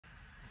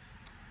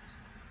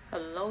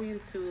Hello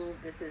YouTube,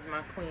 this is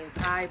my Queen's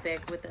Eye,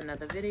 back with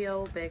another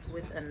video, back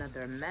with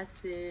another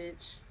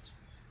message.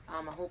 I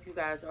hope you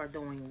guys are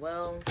doing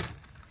well.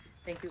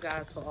 Thank you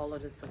guys for all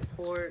of the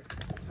support.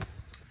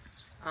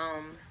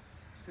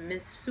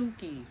 Miss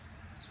Suki,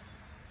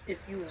 if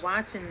you're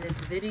watching this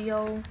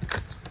video,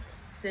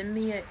 send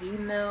me an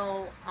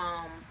email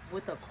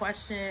with a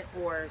question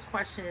or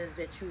questions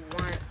that you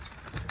want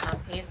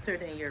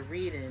answered in your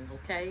reading,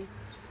 okay?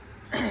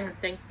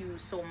 Thank you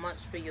so much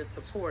for your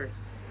support.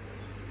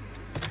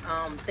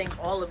 Thank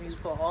all of you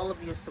for all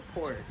of your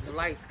support. The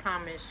likes,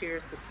 comments,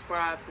 shares,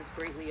 subscribes is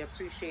greatly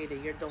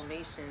appreciated. Your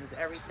donations,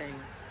 everything.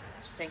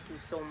 Thank you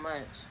so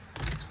much.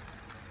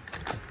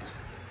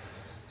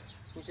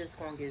 We're just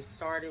going to get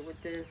started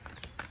with this.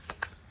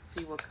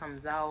 See what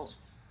comes out.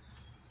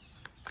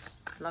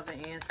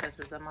 Loving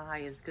ancestors of my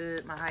highest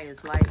good, my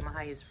highest light, my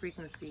highest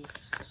frequency.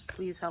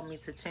 Please help me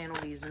to channel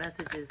these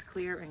messages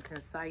clear and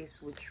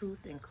concise with truth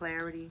and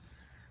clarity.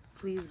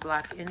 Please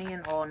block any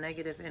and all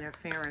negative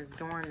interference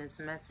during this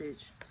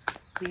message.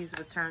 Please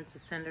return to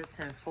sender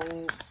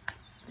tenfold.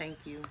 Thank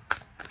you.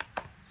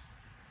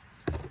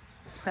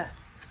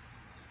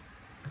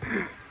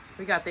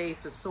 We got the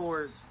Ace of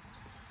Swords.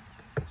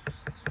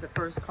 The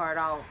first card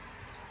out.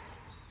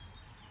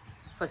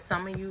 For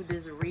some of you,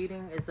 this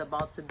reading is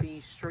about to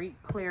be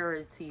straight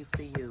clarity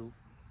for you.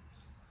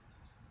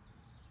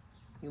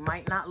 You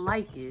might not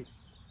like it,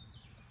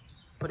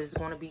 but it's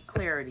going to be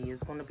clarity.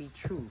 It's going to be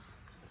truth.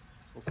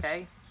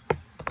 Okay?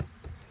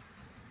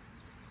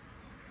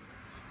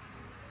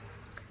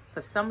 For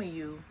some of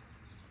you,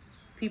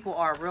 people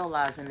are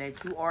realizing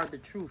that you are the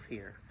truth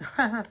here.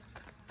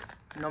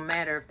 No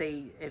matter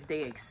if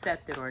they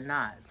accept it or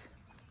not.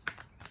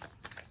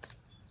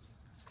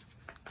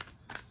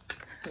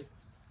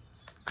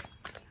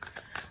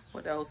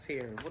 What else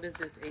here? What is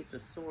this Ace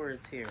of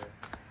Swords here?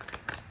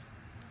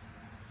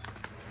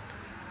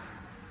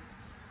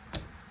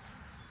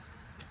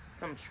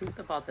 Some truth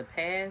about the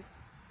past.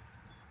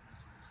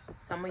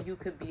 Some of you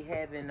could be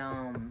having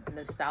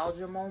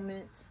nostalgia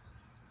moments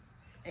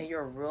and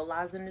you're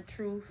realizing the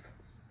truth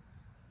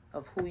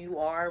of who you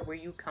are, where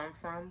you come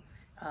from,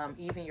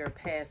 even your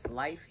past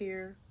life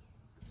here.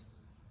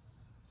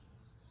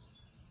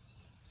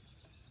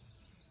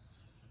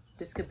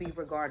 This could be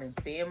regarding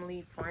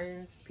family,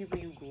 friends, people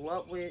you grew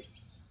up with,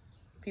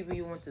 people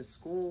you went to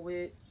school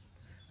with.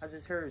 I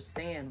just heard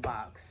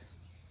sandbox.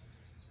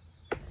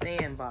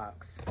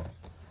 Sandbox.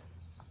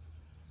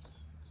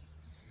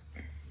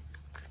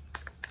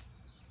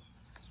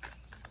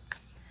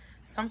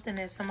 Something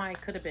that somebody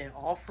could have been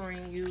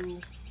offering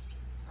you.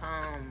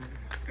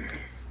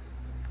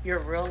 You're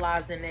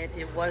realizing that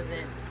it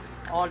wasn't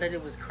all that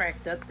it was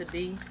cracked up to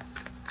be.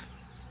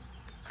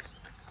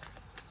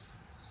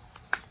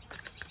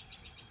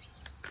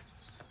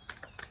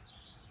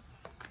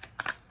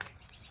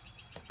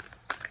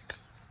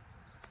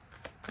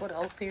 What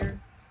else here?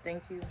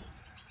 Thank you.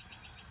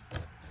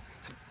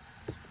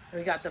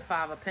 We got the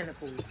Five of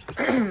Pentacles.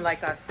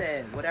 Like I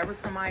said, whatever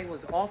somebody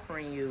was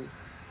offering you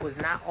was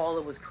not all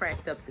it was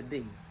cracked up to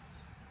be.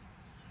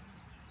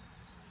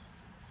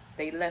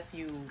 They left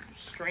you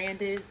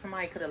stranded.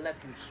 Somebody could have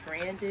left you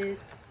stranded,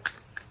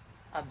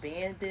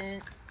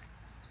 abandoned.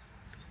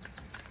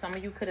 Some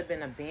of you could have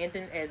been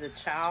abandoned as a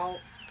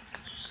child.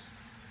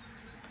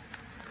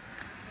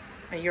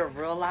 And you're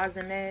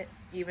realizing that,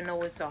 even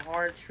though it's a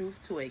hard truth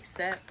to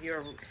accept,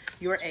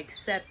 you're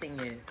accepting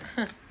it.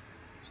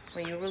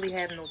 When you really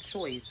have no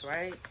choice,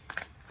 right?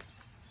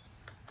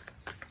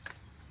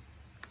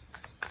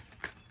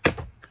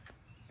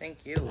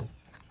 Thank you.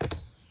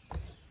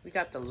 We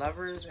got the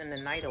Lovers and the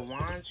Knight of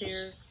Wands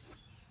here.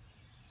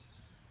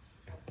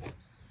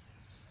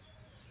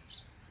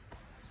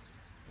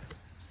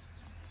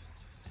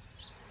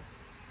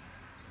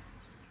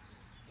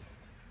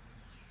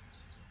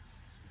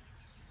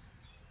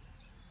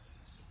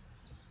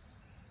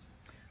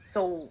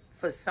 So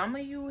for some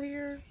of you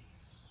here,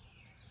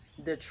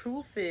 the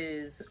truth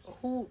is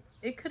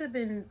it could have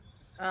been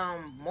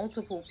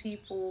multiple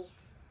people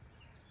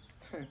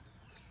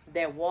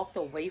that walked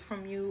away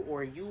from you,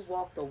 or you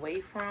walked away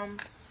from.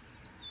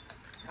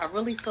 I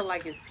really feel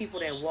like it's people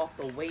that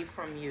walked away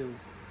from you.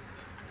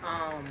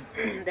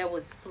 That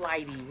was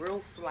flighty,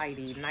 real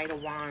flighty. Knight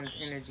of Wands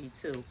energy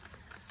too.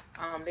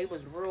 They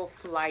was real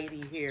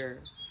flighty here.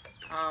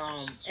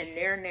 And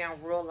they're now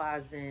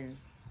realizing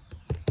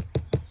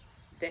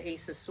the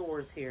Ace of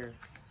Swords here.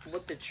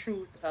 What the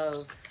truth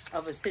of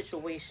a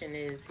situation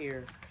is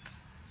here.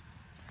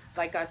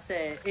 Like I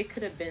said, it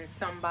could have been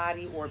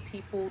somebody or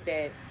people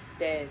that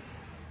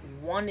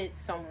wanted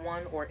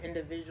someone or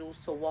individuals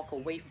to walk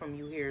away from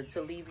you here,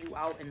 to leave you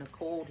out in the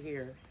cold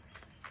here.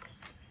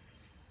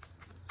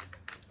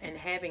 And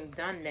having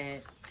done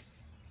that,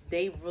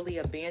 they really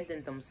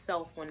abandoned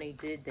themselves when they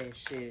did that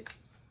shit.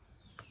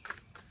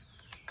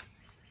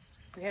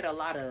 We had a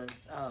lot of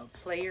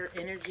player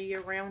energy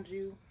around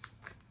you.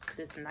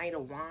 This Knight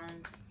of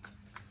Wands.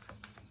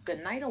 The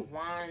Knight of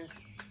Wands,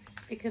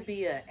 it could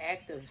be an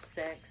act of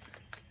sex.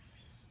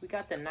 We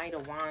got the Knight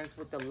of Wands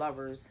with the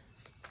Lovers.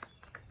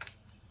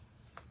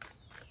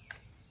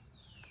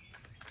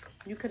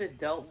 You could have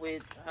dealt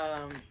with,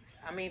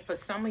 I mean, for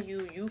some of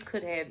you, you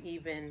could have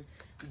even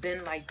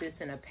been like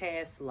this in a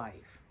past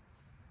life.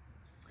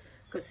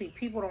 Because, see,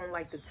 people don't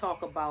like to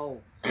talk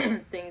about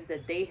things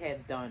that they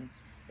have done.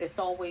 It's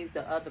always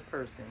the other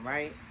person,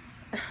 right?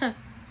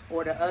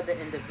 Or the other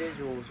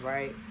individuals,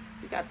 right?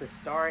 We got the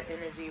star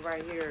energy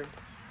right here.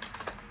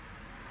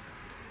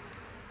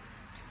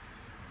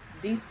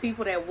 These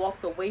people that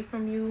walked away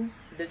from you,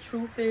 the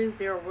truth is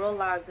they're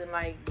realizing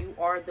like you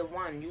are the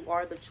one. You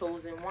are the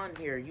chosen one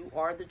here. You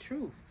are the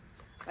truth.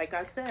 Like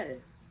I said,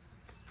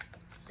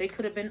 they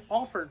could have been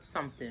offered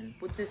something.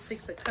 With this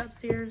Six of Cups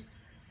here,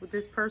 with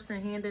this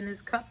person handing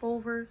his cup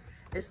over,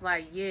 it's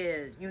like,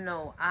 yeah, you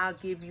know, I'll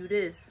give you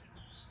this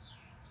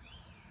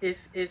if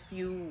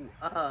you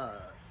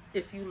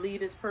leave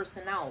this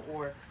person out,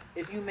 or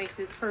if you make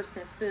this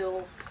person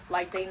feel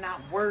like they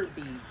not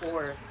worthy,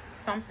 or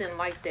something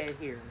like that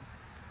here.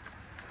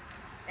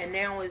 And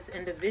now it's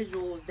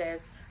individuals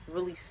that's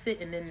really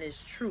sitting in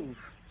this truth,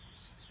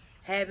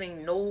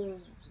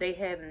 they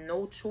have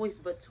no choice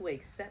but to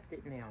accept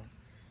it now.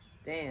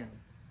 Damn.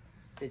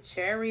 The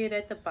Chariot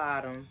at the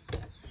bottom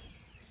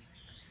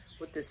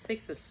with the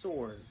Six of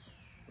Swords,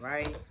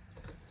 right?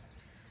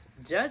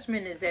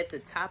 Judgment is at the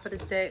top of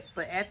the deck,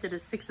 but after the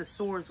Six of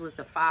Swords was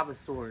the Five of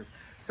Swords.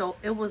 So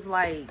it was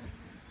like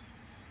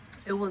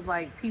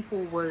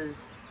people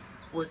was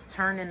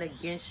turning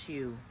against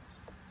you.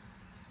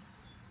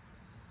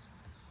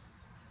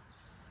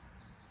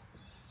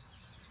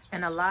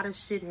 And a lot of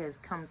shit has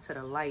come to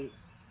the light.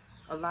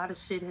 A lot of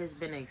shit has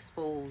been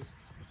exposed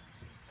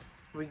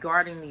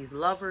regarding these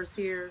lovers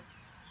here,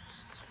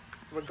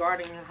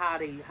 regarding how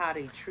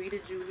they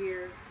treated you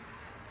here.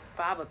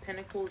 Five of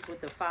Pentacles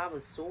with the Five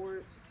of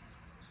Swords.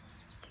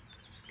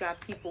 It's got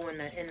people in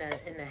the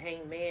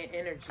Hangman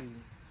energy.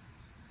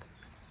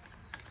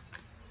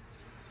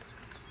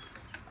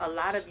 A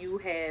lot of you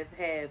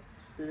have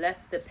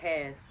left the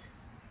past.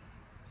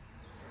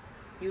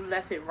 You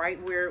left it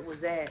right where it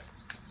was at,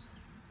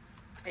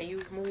 and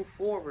you've moved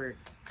forward.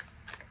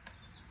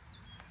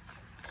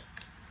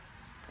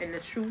 And the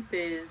truth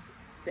is,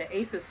 the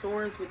Ace of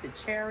Swords with the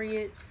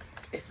Chariot,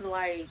 it's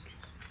like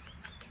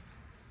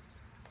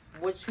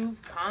what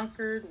you've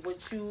conquered,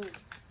 what you've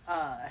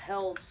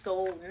held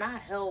so,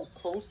 not held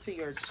close to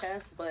your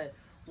chest, but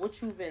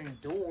what you've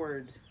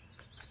endured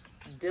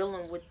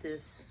dealing with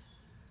this.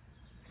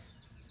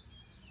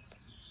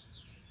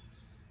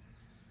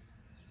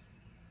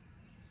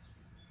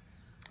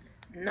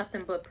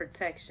 Nothing but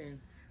protection.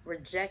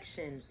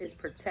 Rejection is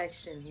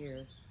protection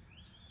here.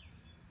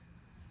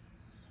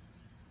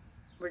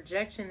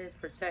 Rejection is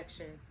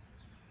protection.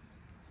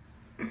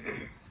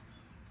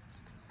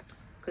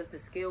 Because the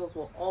scales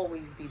will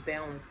always be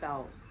balanced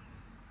out.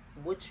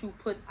 What you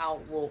put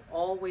out will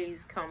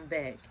always come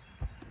back.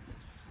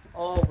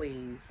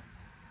 Always.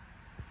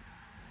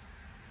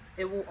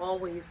 It will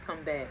always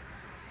come back.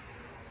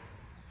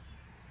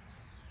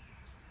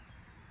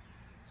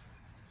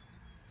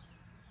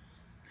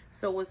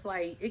 So it's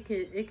like it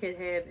could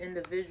have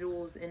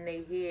individuals in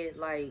their head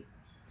like,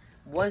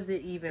 was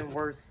it even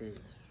worth it?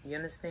 You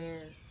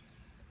understand?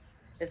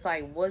 It's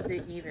like, was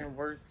it even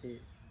worth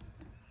it?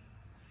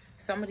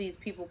 Some of these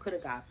people could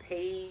have got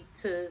paid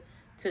to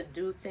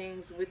do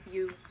things with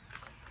you,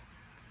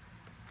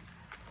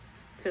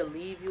 to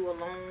leave you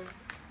alone,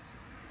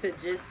 to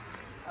just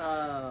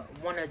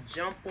want to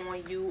jump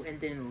on you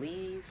and then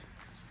leave.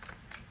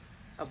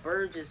 A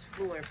bird just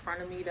flew in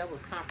front of me. That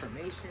was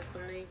confirmation for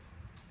me.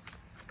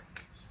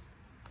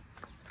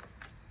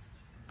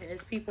 And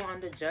there's people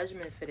under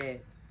judgment for that.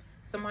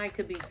 Somebody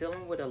could be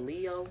dealing with a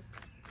Leo.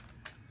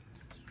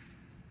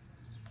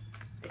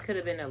 It could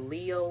have been a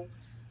Leo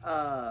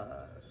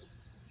that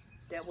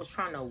was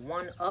trying to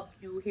one-up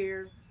you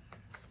here.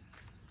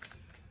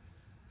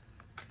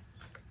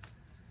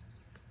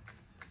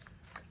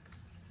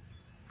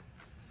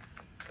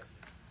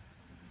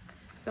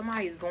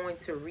 Somebody's going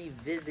to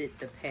revisit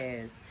the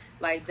past.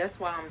 Like, that's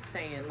why I'm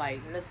saying,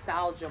 like,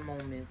 nostalgia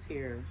moments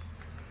here.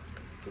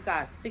 We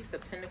got Six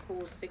of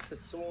Pentacles, Six of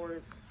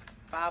Swords,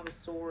 Five of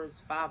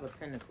Swords, Five of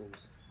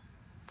Pentacles.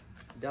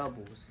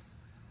 Doubles.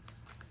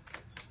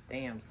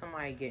 Damn,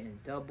 somebody getting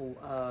double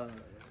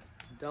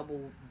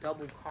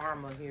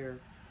karma here.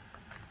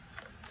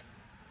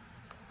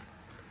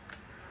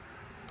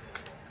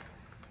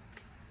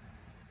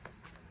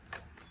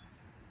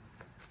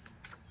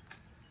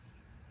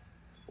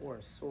 Four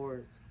of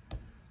Swords.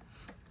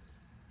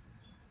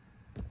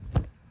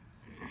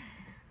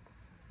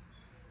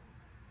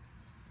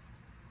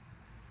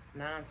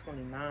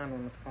 $9.29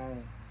 on the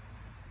phone.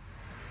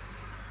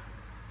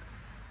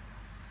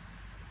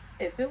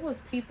 If it was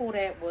people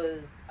that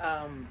was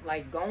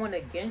like going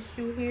against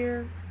you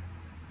here,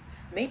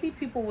 maybe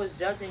people was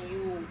judging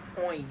you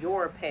on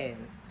your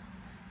past,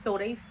 so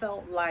they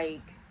felt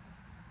like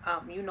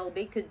you know,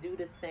 they could do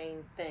the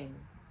same thing,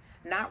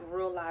 not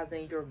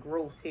realizing your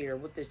growth here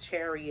with the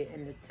Chariot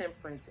and the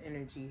Temperance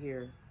energy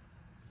here.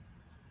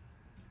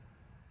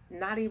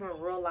 not even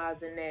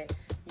realizing that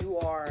you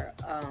are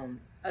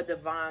a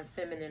divine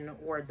feminine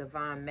or a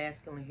divine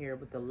masculine here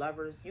with the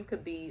lovers. You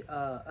could be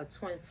a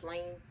twin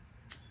flame.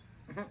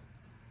 Mhm.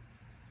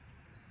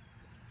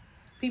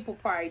 People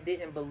probably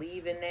didn't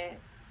believe in that,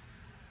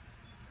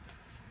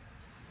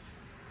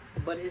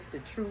 but it's the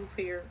truth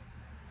here.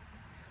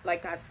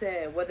 Like I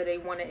said, whether they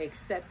want to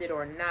accept it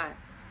or not,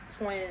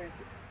 twins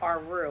are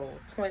real.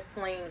 Twin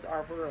flames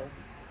are real.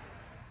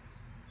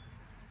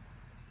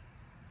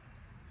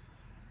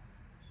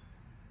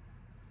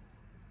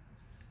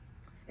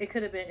 It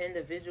could have been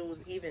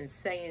individuals even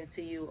saying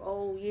to you,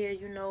 "Oh yeah,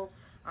 you know,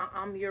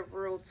 I'm your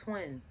real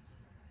twin,"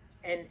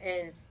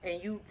 and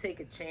you take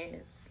a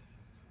chance,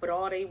 but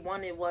all they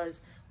wanted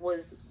was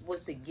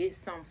to get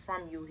some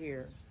from you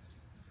here.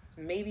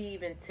 Maybe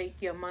even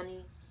take your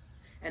money,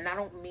 and I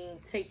don't mean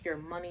take your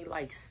money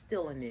like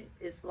stealing it.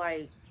 It's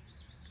like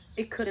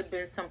it could have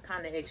been some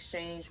kind of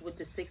exchange with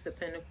the Six of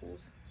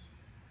Pentacles,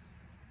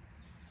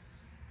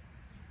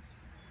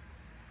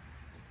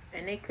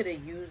 and they could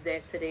have used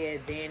that to their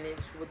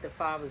advantage with the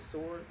Five of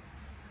Swords.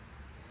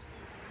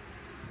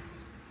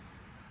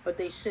 But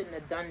they shouldn't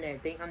have done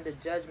that. They under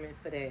judgment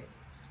for that.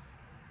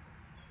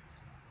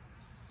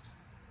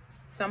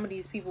 Some of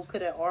these people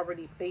could have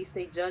already faced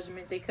their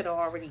judgment. They could have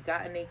already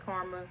gotten their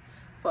karma.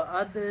 For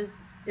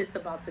others, it's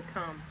about to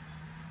come.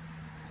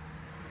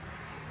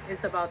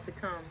 It's about to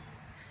come.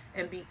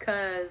 And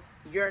because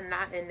you're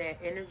not in that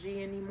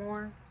energy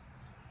anymore,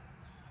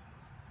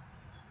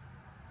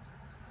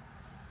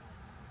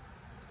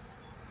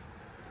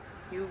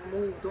 you've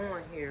moved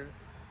on here.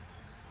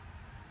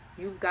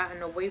 You've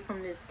gotten away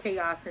from this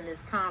chaos and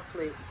this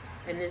conflict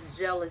and this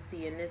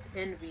jealousy and this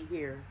envy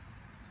here.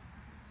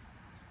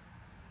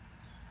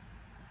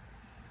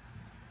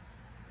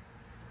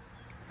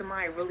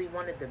 Somebody really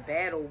wanted to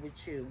battle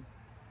with you,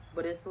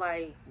 but it's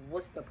like,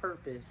 what's the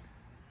purpose?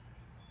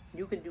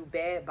 You can do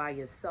bad by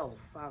yourself.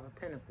 Five of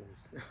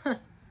Pentacles.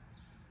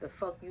 The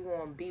fuck you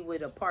gonna be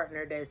with a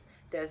partner that's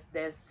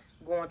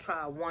gonna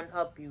try to one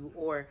up you,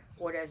 or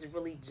that's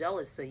really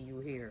jealous of you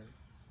here,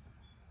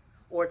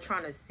 or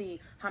trying to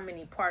see how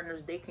many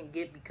partners they can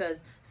get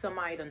because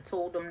somebody done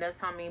told them that's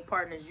how many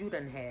partners you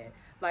done had.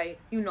 Like,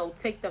 you know,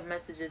 take the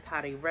messages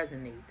how they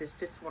resonate. That's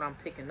just what I'm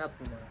picking up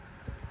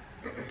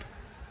on.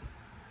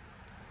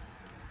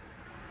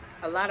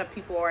 A lot of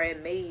people are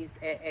amazed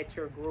at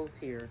your growth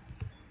here.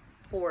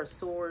 Four of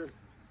Swords,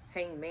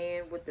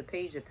 Hangman with the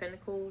Page of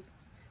Pentacles.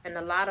 And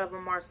a lot of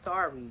them are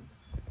sorry.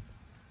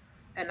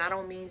 And I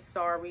don't mean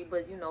sorry,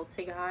 but, you know,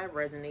 take it how it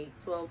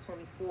resonates.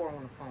 1224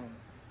 on the phone.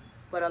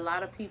 But a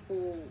lot of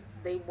people,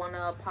 they want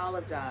to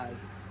apologize.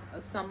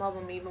 Some of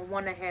them even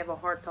want to have a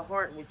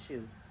heart-to-heart with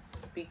you.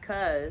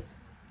 Because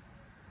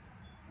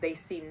they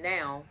see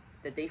now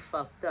that they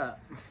fucked up.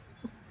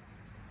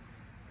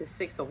 The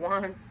Six of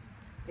Wands,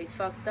 they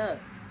fucked up.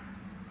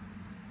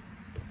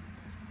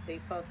 They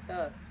fucked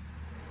up.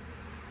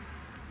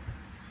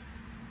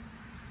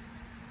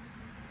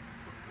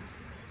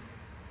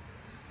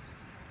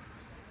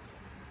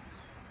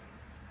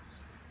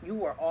 You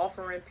were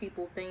offering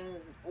people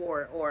things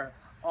or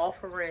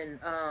offering,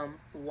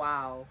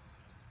 wow.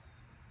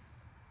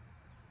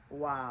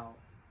 Wow.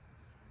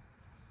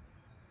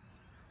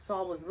 So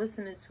I was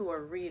listening to a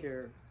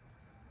reader,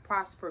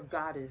 Prosper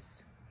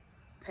Goddess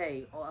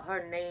Pay.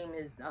 Her name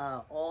is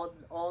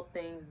All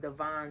Things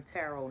Divine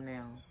Tarot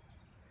now.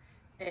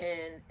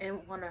 And in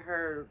one of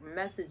her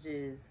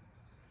messages,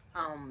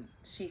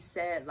 she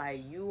said,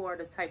 like, you are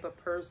the type of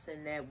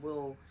person that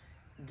will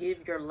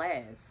give your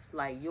last.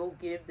 Like, you'll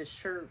give the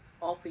shirt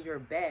off of your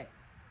back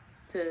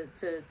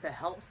to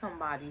help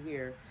somebody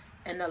here.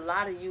 And a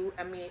lot of you,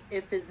 I mean,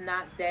 if it's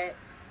not that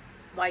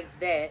like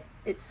that,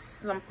 it's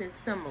something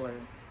similar.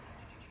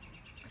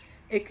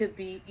 It could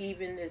be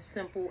even as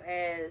simple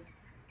as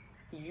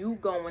you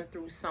going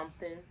through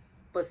something,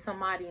 but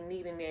somebody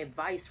needing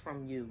advice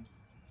from you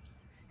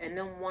and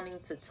them wanting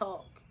to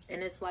talk.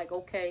 And it's like,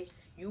 okay,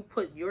 you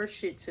put your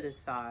shit to the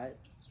side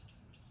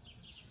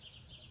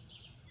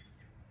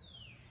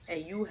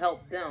and you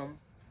help them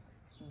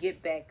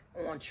get back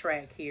on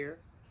track here,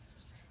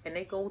 and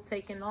they go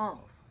taking off.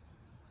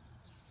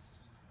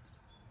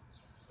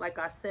 Like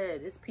I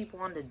said, it's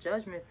people under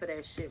judgment for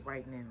that shit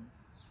right now.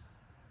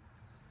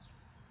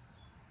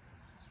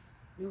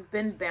 You've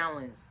been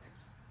balanced.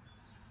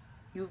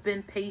 You've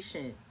been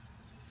patient.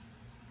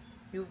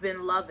 You've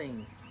been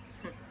loving.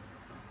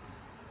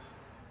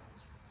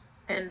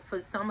 And for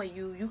some of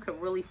you, you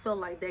could really feel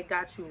like that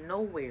got you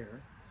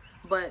nowhere.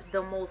 But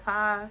the Most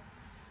High,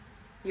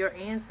 your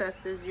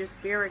ancestors, your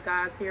spirit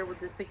guides here with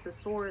the Six of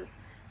Swords,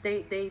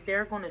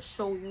 they're going to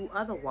show you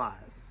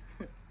otherwise.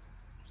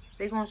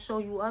 They're going to show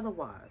you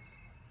otherwise.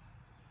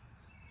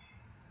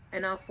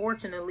 And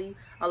unfortunately,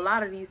 a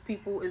lot of these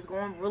people is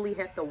going to really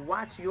have to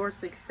watch your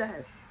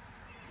success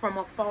from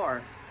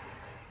afar.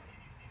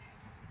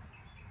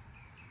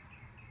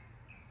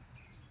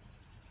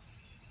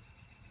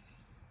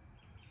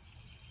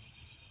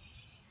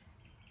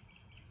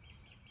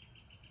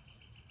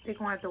 They're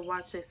going to have to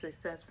watch their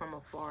success from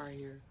afar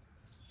here.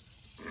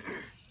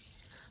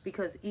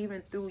 Because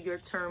even through your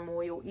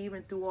turmoil,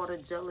 even through all the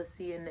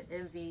jealousy and the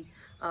envy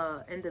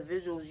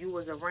individuals you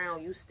was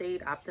around, you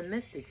stayed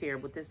optimistic here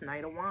with this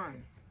Knight of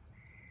Wands.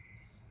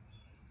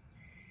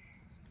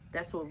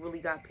 That's what really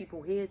got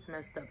people's heads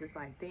messed up. It's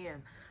like,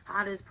 damn,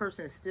 how this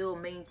person still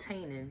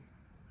maintaining?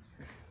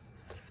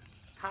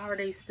 How are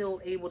they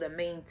still able to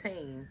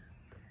maintain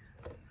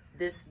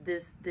this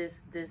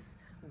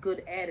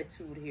good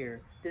attitude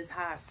here, this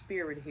high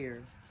spirit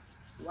here?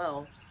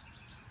 Well,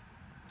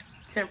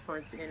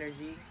 Temperance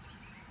energy.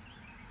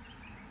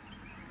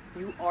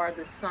 You are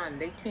the sun.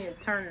 They can't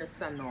turn the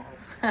sun off.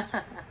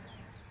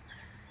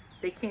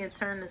 They can't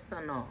turn the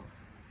sun off.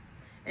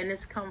 And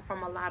it's come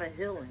from a lot of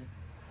healing.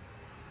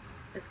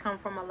 It's come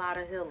from a lot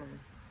of healing.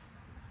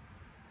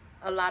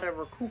 A lot of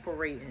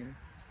recuperating.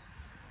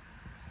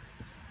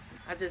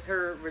 I just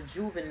heard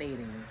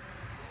rejuvenating.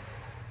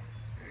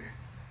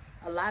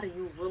 A lot of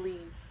you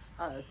really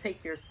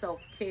take your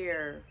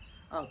self-care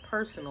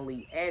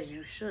personally, as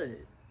you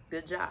should.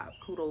 Good job.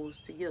 Kudos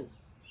to you.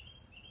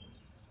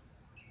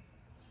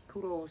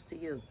 Kudos to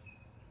you.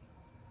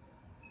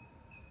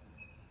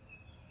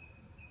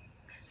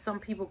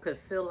 Some people could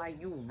feel like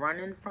you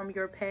running from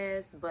your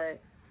past, but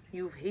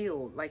you've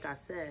healed, like I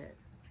said.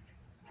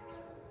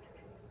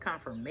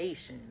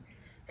 Confirmation.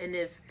 And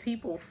if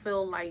people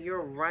feel like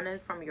you're running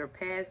from your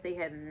past, they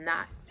have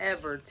not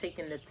ever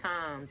taken the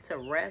time to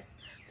rest,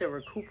 to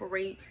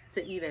recuperate,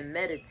 to even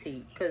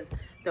meditate. Because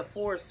the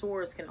Four of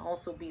Swords can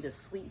also be the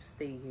sleep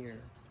state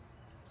here.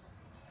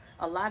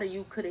 A lot of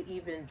you could have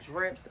even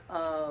dreamt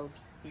of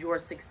your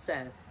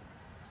success.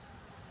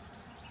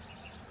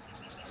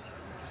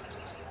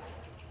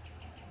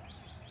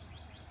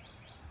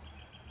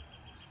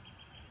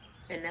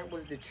 And that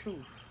was the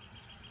truth.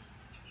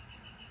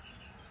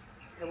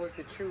 It was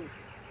the truth.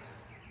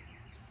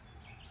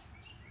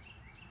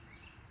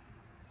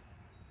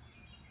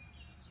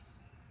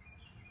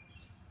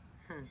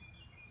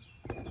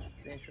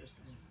 It's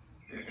interesting.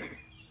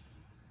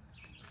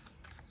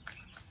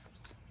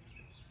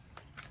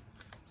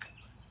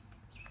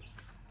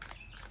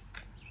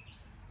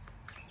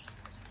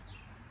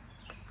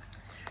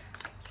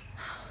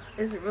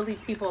 It's really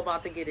people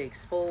about to get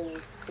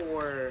exposed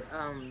for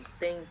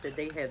things that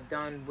they have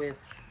done with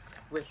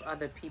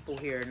other people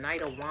here.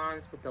 Knight of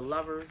Wands with the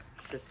Lovers,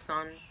 the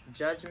Sun,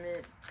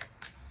 Judgment.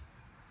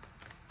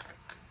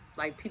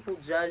 Like people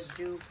judged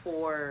you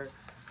for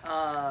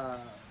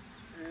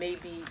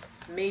maybe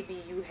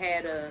you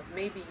had a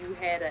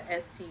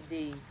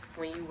STD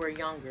when you were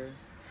younger,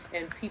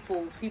 and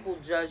people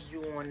judged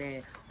you on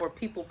that, or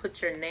people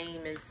put your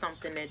name in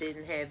something that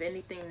didn't have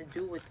anything to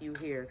do with you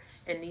here,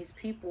 and these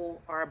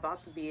people are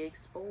about to be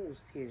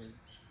exposed here.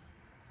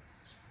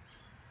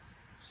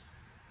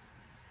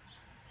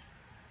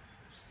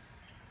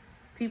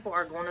 People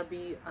are going to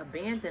be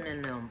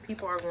abandoning them.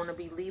 People are going to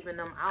be leaving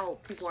them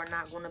out. People are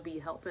not going to be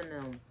helping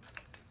them.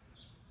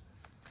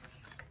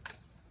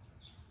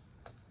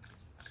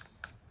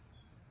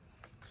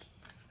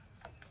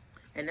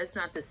 And that's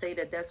not to say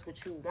that that's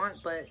what you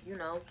want, but, you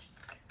know,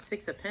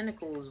 Six of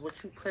Pentacles,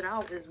 what you put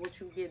out is what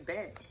you get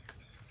back.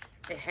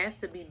 It has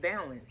to be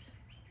balanced.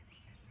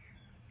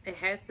 It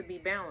has to be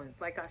balanced.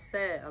 Like I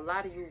said, a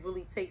lot of you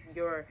really take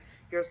your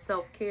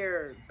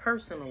self-care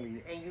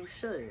personally, and you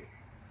should.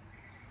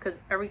 Because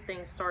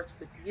everything starts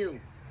with you.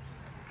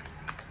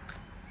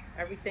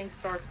 Everything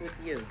starts with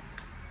you.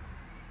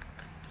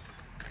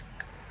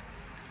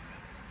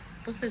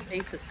 What's this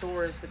Ace of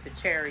Swords with the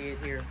Chariot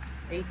here?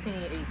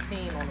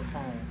 1818 on the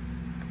phone.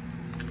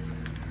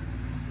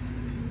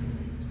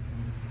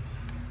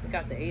 We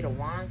got the Eight of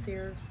Wands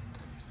here.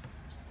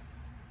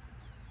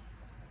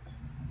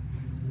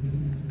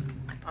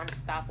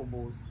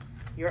 Unstoppables.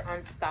 You're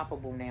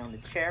unstoppable now. The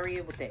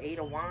Chariot with the Eight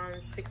of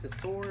Wands, Six of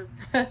Swords.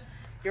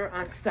 You're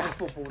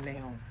unstoppable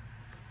now.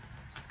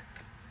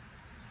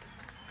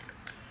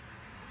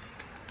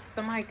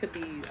 Somebody could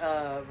be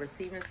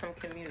receiving some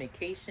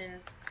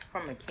communication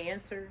from a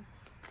Cancer.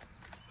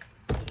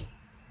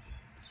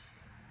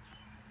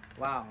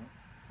 Wow.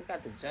 We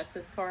got the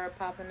Justice card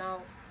popping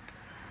out.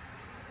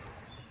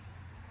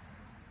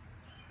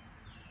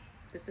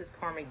 This is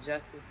karmic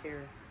justice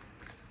here.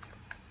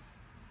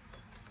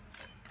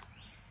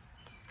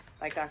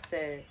 Like I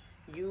said,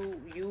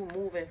 you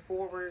moving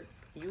forward,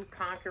 you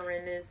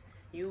conquering this,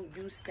 you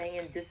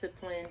staying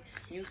disciplined,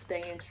 you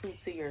staying true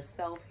to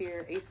yourself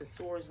here. Ace of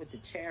Swords with the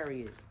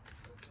Chariot.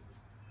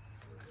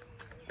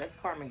 That's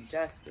karmic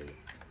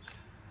justice.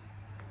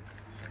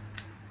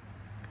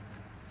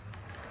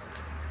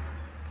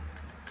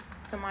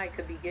 Somebody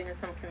could be getting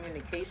some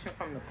communication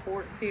from the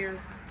courts here.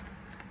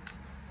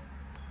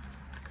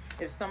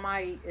 If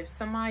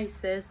somebody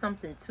says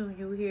something to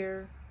you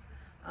here,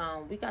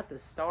 we got the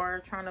Star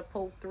trying to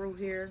poke through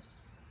here.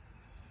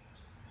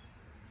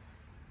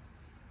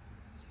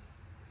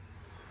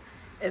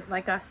 If,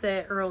 like I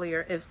said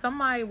earlier, if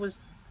somebody was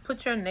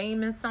put your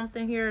name in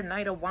something here,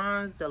 Knight of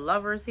Wands, the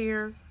Lovers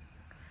here,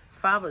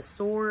 Five of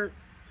Swords,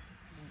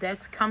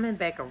 that's coming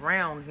back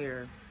around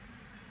here.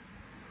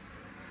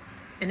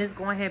 And it's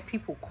going to have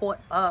people caught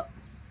up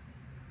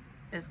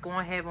It's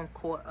going to have them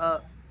caught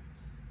up.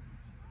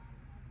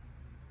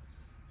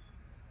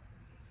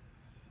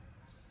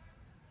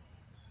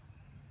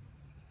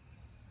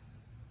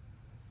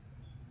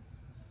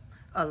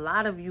 A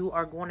lot of you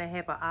are going to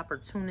have an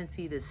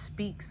opportunity to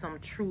speak some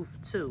truth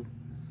too.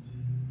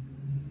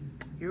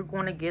 You're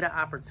going to get an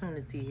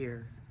opportunity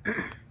here.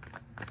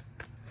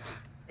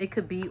 It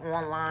could be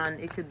online.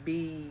 It could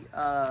be,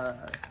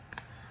 I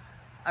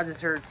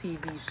just heard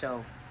TV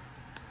show.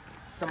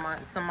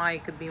 Somebody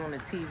could be on a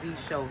TV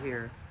show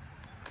here.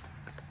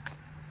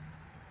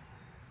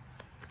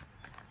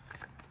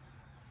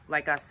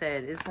 Like I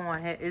said, it's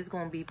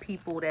gonna be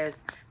people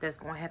that's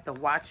gonna have to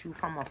watch you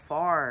from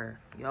afar,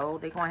 yo.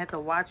 They're gonna have to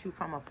watch you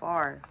from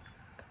afar.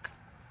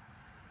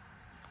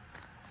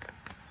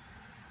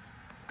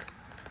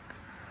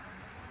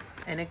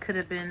 And it could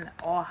have been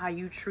all how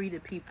you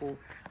treated people,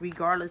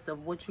 regardless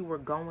of what you were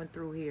going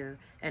through here.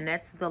 And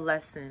that's the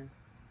lesson.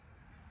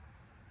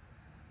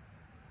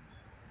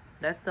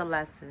 That's the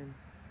lesson.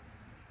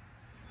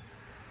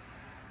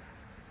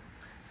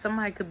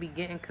 Somebody could be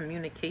getting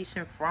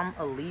communication from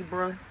a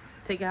Libra.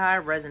 Take it how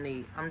it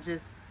resonate.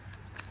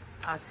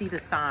 I see the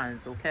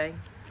signs, okay?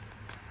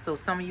 So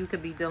some of you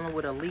could be dealing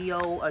with a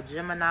Leo, a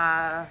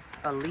Gemini,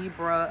 a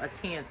Libra, a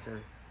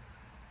Cancer,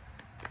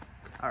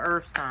 a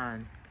Earth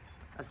sign,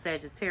 a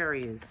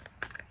Sagittarius.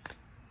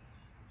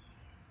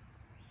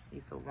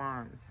 Ace of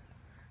Wands.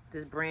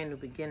 This brand new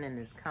beginning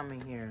is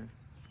coming here.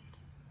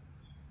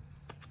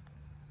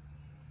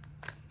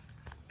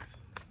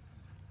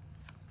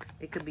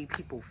 It could be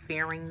people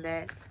fearing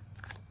that.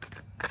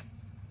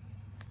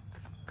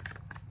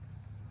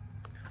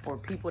 Or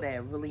people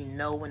that really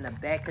know in the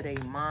back of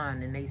their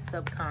mind, in their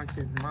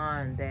subconscious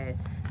mind,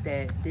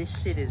 that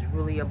this shit is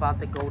really about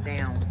to go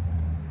down.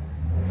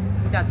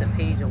 We got the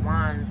Page of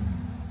Wands.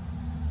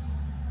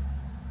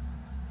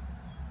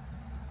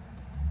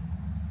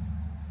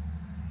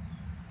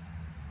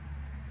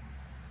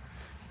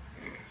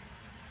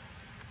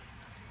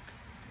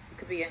 It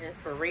could be an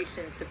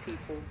inspiration to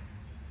people.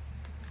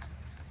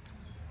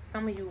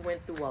 Some of you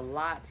went through a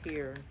lot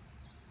here.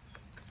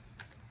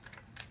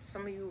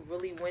 Some of you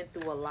really went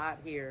through a lot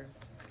here.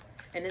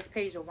 And this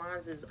Page of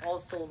Wands is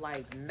also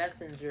like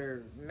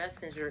messenger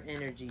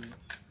energy.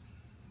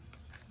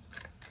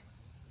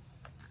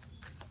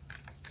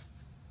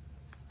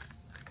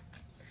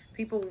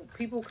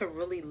 People could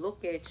really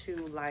look at you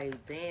like,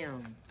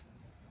 damn.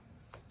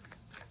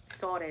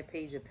 Saw that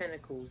Page of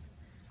Pentacles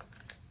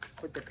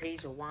with the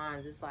Page of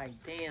Wands. It's like,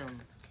 damn.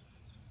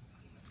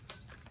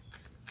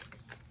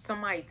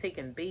 Somebody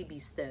taking baby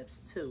steps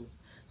too.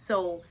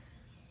 So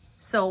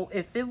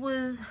if it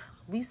was,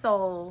 we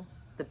saw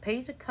the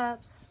Page of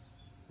Cups,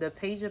 the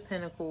Page of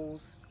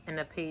Pentacles, and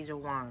the Page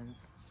of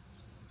Wands.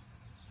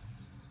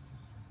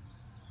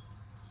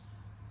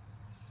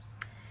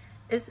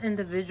 It's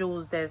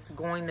individuals that's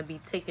going to be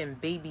taking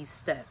baby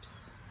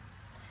steps.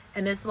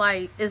 And it's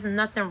like, there's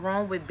nothing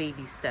wrong with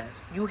baby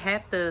steps. You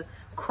have to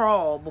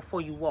crawl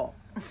before you walk.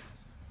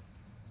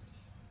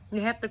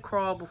 You have to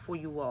crawl before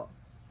you walk.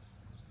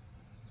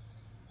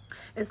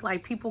 It's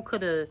like people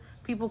could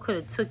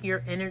have took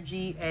your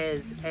energy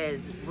as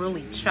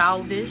really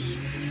childish.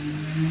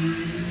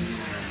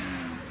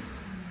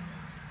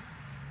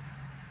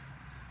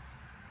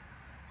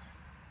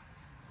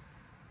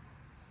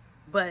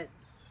 But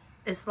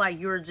it's like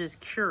you're just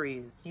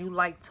curious. You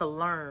like to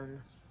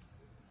learn.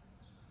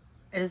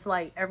 And it's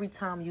like every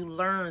time you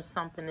learn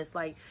something, it's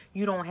like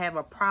you don't have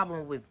a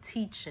problem with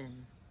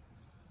teaching.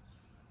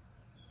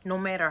 No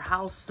matter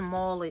how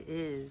small it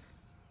is.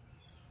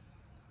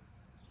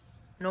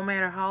 No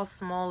matter how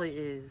small it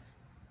is.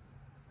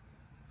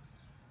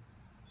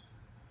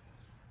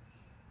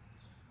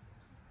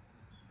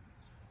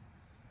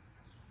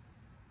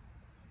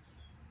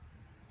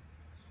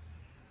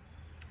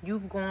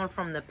 You've gone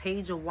from the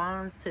Page of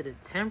Wands to the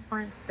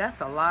Temperance. That's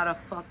a lot of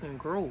fucking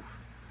growth.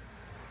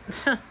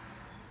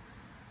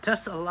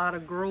 That's a lot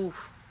of growth.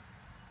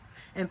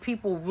 And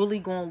people really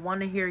gonna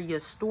want to hear your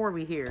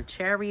story here.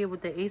 Chariot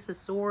with the Ace of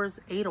Swords,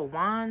 Eight of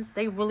Wands.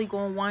 They really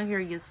gonna want to hear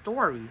your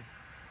story.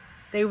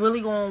 They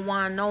really gonna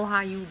want to know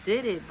how you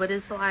did it. But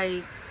it's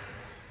like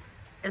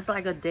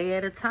a day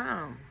at a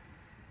time.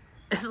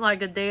 It's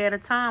like a day at a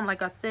time.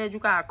 Like I said, you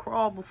gotta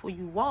crawl before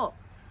you walk.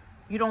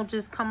 You don't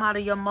just come out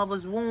of your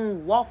mother's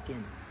womb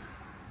walking.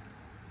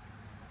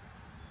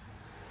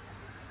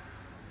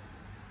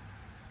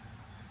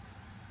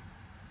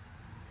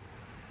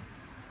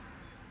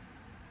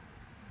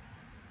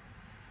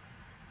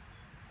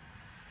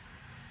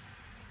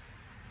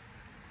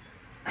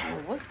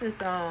 What's this,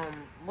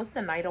 what's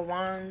the Knight of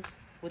Wands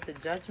with the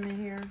Judgment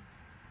here?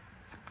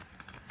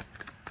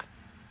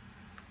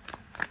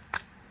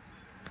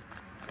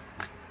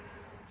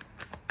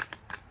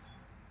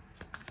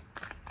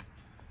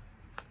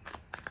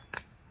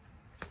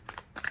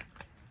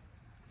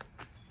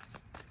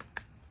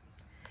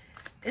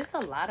 It's a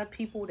lot of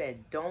people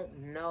that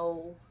don't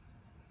know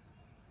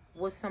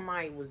what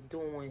somebody was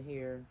doing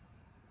here.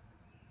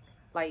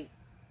 Like,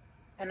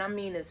 and I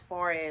mean as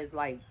far as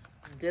like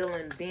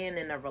being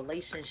in a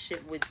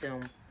relationship with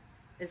them.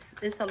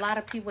 It's a lot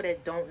of people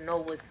that don't know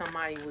what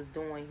somebody was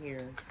doing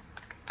here.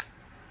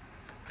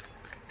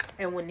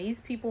 And when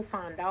these people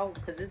find out,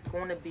 because it's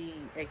going to be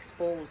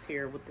exposed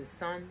here with the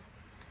sun,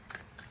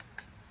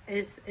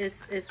 it's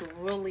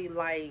really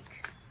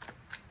like,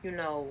 you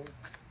know,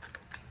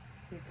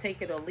 you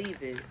take it or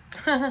leave it.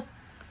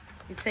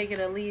 You take it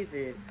or leave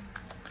it.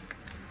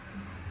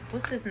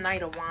 What's this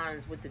Knight of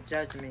Wands with the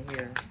Judgment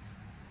here?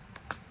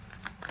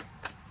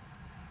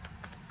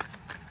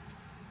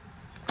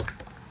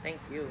 Thank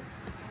you.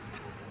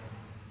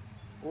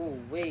 Oh,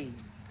 wait.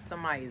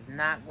 Somebody is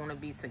not going to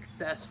be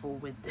successful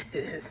with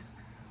this.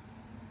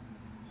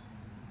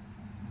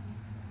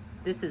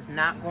 This is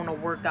not going to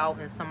work out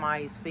in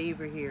somebody's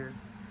favor here.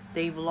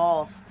 They've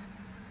lost.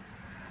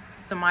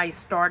 Somebody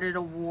started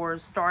a war,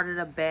 started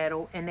a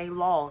battle, and they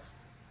lost.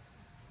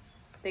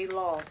 They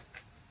lost.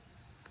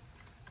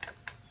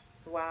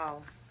 Wow.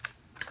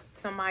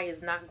 Somebody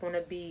is not going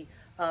to be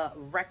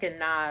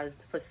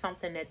recognized for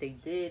something that they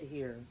did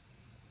here.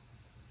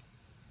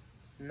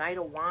 Knight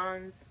of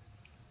Wands,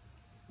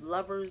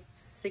 Lovers,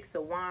 Six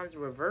of Wands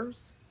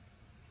reverse.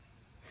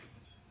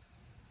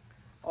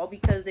 All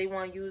because they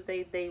want to use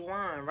they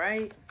wand,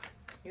 right?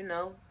 You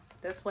know,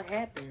 that's what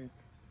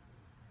happens.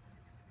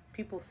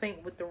 People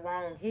think with the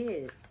wrong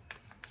head.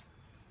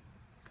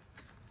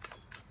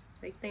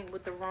 They think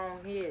with the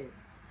wrong head.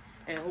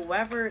 And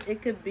whoever,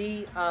 it could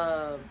be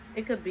a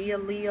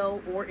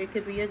Leo or it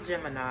could be a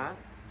Gemini,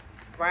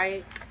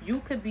 right? You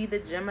could be the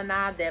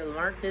Gemini that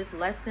learned this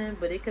lesson,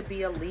 but it could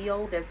be a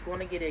Leo that's going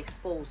to get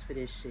exposed for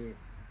this shit.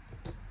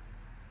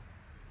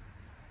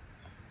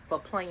 For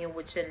playing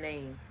with your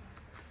name.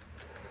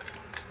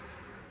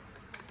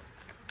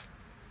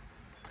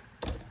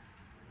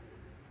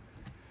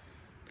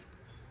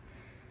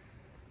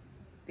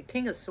 The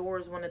King of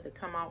Swords wanted to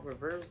come out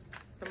reverse.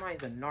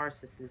 Somebody's a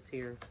narcissist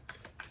here.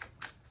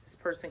 This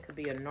person could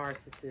be a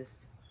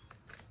narcissist.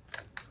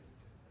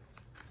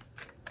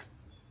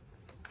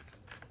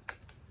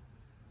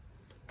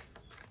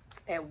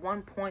 At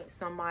one point,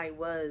 somebody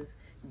was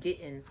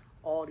getting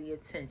all the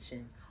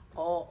attention,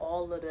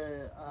 all of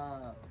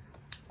the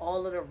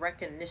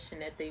recognition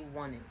that they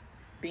wanted,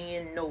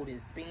 being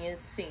noticed, being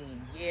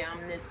seen. Yeah,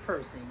 I'm this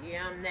person.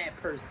 Yeah, I'm that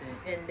person,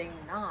 and they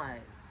not.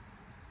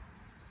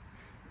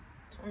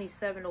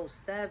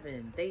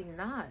 2707, they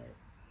not.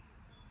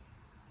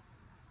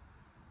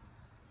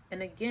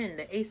 And again,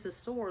 the Ace of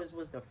Swords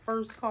was the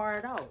first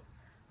card out.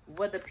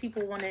 Whether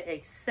people want to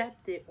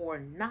accept it or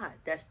not,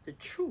 that's the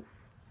truth.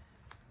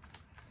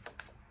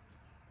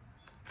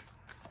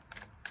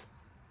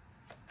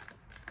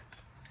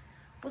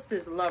 What's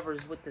this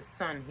Lovers with the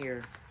Sun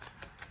here?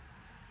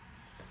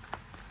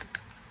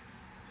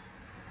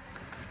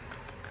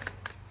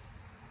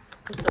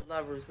 What's the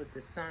Lovers with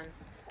the Sun?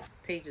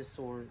 Page of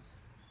Swords.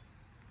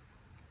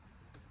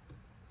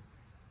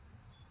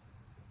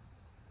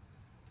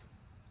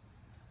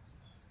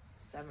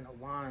 Seven of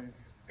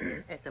Wands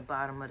at the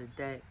bottom of the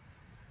deck.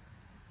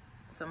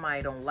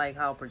 Somebody don't like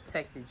how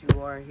protected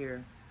you are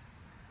here.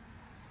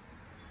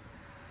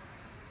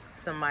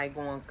 Somebody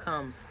gonna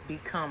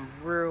become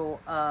real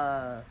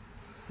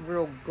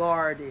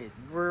guarded,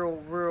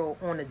 real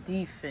on the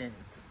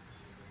defense.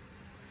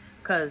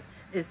 Cause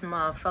it's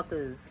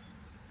motherfuckers,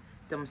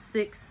 them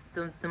six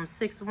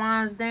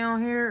wands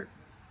down here.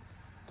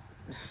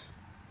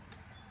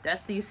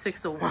 That's these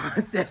Six of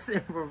Wands that's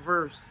in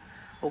reverse.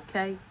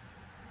 Okay?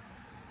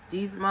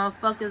 These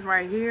motherfuckers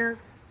right here,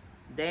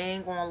 they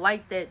ain't gonna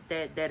like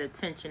that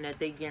attention that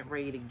they getting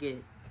ready to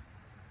get.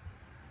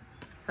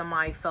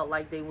 Somebody felt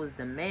like they was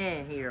the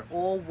man here.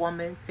 Or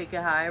woman, take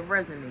it how it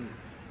resonated.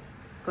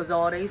 Because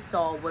all they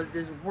saw was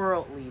this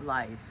worldly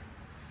life.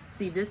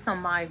 See, this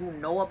somebody who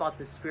know about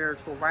the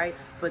spiritual, right?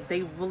 But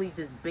they really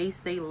just base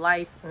their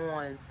life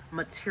on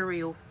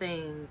material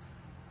things.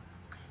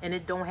 And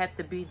it don't have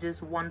to be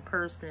just one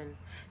person.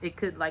 It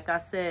could, like I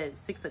said,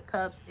 Six of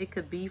Cups. It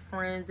could be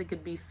friends. It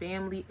could be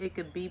family. It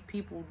could be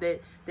people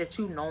that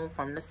you know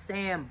from the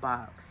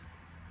sandbox.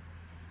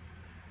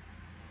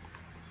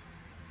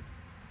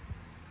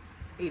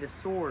 Eight of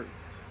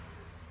Swords.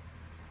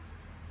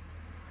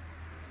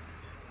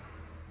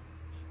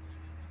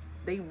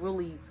 They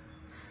really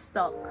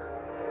stuck.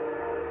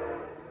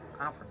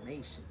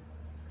 Confirmation.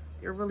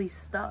 They're really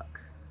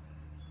stuck.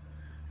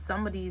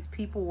 Some of these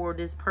people or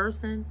this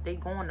person, they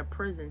going to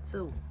prison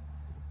too.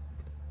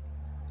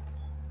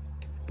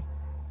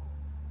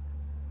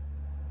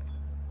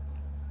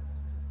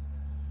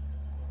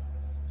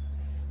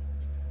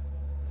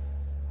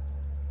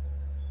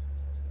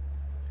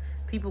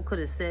 People could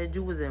have said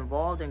you was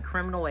involved in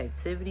criminal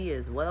activity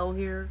as well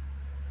here.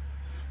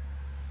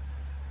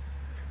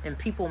 And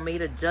people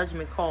made a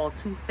judgment call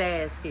too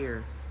fast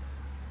here.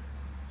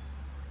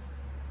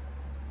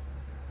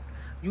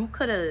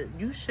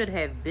 You should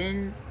have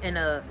been in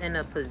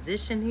a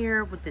position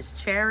here with this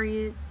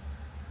Chariot.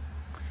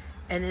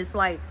 And it's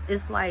like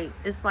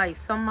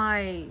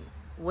somebody,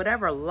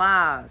 whatever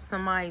lie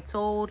somebody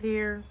told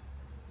here,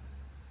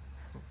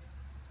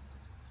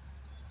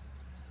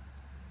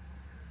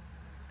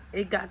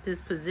 it got this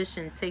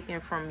position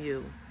taken from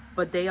you.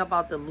 But they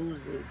about to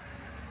lose it.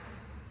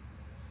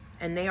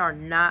 And they are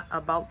not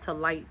about to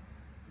like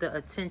the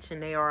attention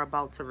they are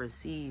about to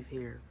receive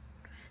here.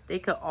 They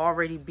could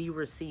already be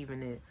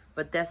receiving it,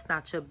 but that's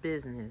not your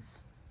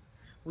business.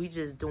 We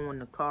just doing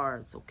the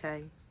cards,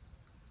 okay?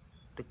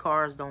 The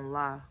cards don't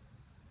lie.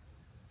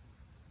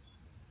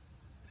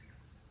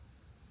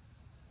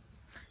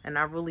 And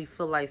I really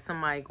feel like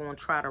somebody gonna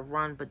try to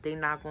run, but they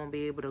not gonna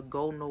be able to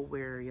go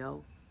nowhere,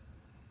 yo.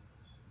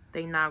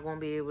 They not gonna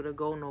be able to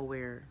go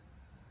nowhere.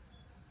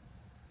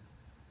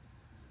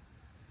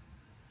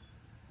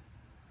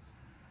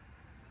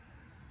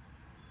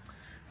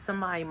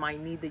 Somebody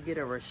might need to get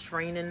a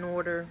restraining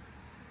order,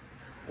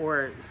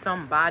 or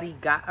somebody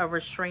got a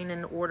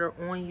restraining order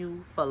on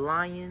you for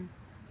lying.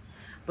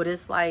 But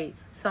it's like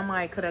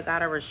somebody could have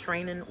got a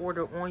restraining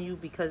order on you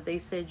because they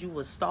said you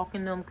was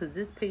stalking them. Because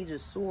this page of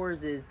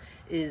swords is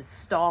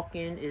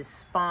stalking, is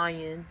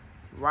spying,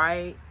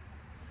 right?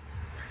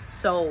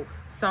 So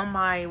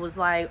somebody was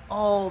like,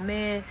 oh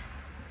man,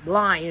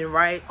 lying,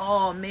 right?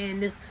 Oh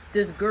man,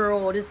 this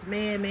girl, this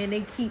man,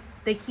 they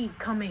keep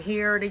coming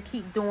here, they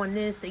keep doing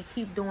this, they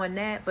keep doing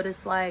that. But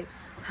it's like,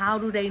 how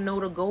do they know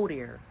to go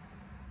there?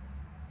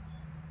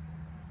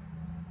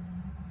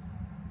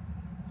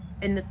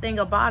 And the thing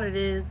about it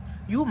is,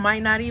 you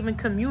might not even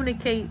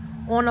communicate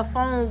on the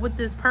phone with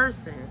this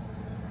person.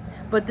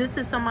 But this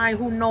is somebody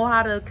who know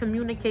how to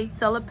communicate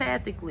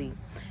telepathically.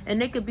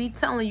 And they could be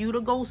telling you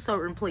to go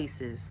certain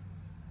places.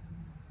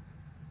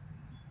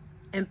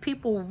 And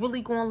people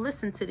really gonna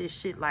listen to this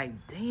shit like,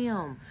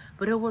 damn,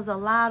 but it was a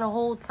lie the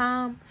whole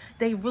time.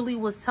 They really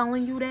was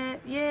telling you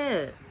that?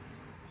 Yeah.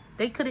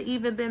 They could have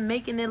even been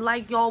making it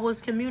like y'all was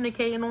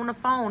communicating on the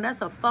phone.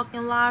 That's a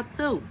fucking lie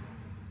too.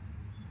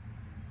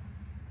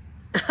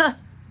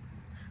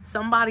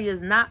 Somebody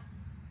is not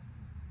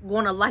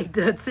gonna like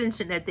the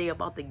attention that they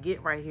about to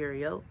get right here,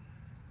 yo.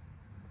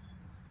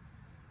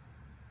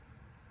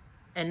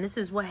 And this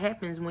is what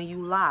happens when you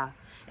lie.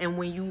 And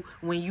when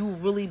you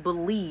really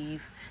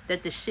believe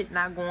that the shit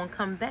not gonna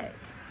come back.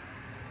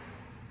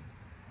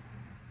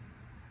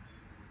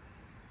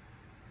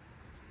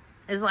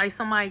 It's like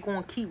somebody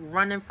gonna keep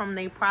running from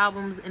their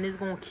problems and it's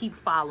gonna keep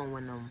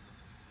following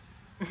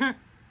them.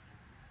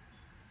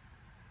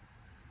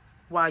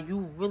 While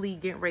you really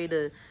getting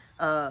ready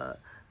to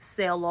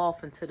sail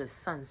off into the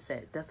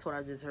sunset. That's what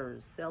I just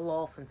heard. Sail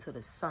off into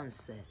the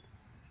sunset.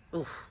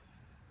 Oof.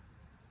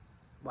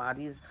 While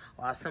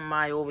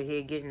somebody over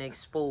here getting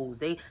exposed,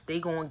 they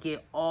gonna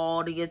get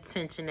all the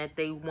attention that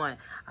they want.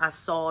 I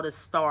saw the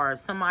stars.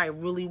 Somebody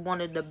really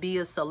wanted to be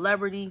a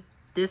celebrity.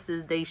 This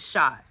is they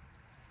shot.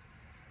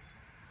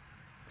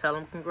 Tell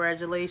them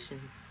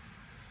congratulations.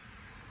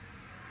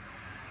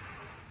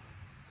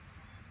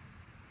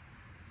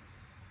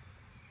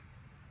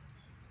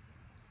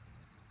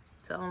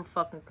 Tell them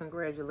fucking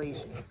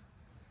congratulations.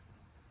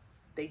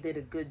 They did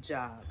a good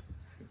job.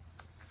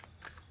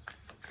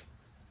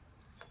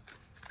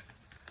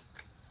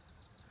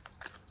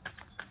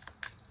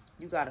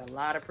 You got a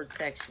lot of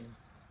protection.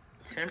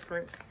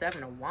 Temperance,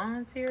 7 of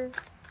Wands here.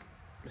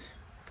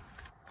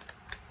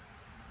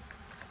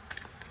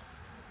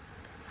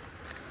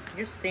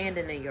 You're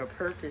standing in your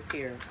purpose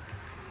here.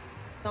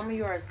 Some of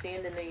you are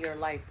standing in your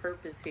life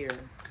purpose here.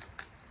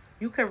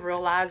 You can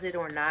realize it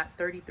or not,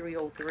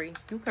 3303.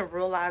 You can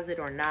realize it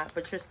or not,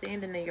 but you're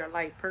standing in your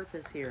life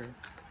purpose here.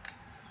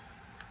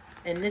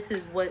 And this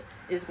is what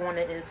is going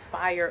to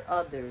inspire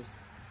others.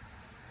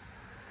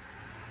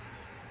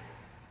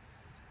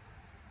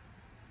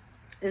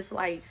 It's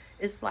like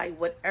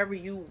whatever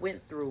you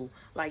went through,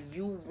 like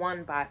you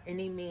won by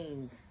any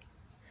means.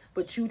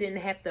 But you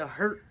didn't have to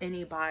hurt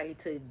anybody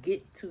to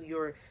get to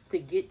your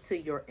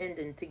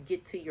ending, to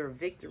get to your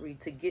victory,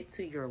 to get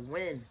to your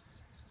win.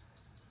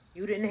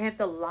 You didn't have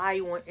to lie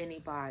on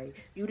anybody.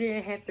 You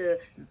didn't have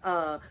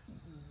to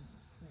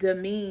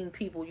demean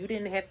people. You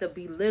didn't have to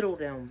belittle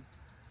them.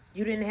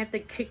 You didn't have to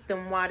kick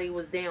them while they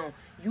was down.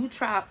 You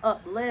try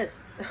uplift.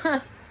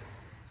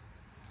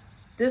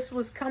 This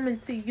was coming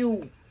to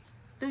you.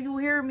 Do you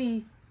hear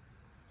me?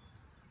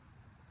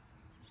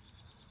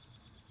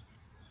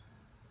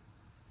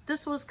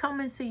 This was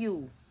coming to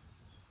you.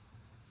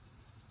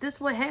 This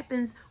what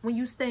happens when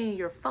you stay in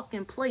your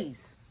fucking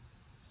place.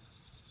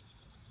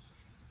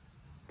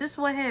 This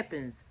what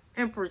happens.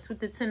 Empress with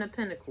the 10 of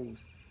Pentacles.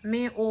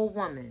 Man or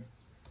woman.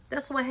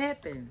 That's what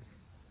happens.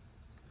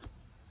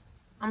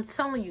 I'm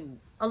telling you,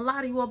 a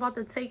lot of you are about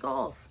to take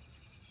off.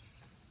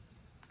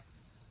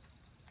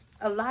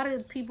 A lot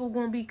of people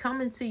going to be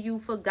coming to you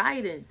for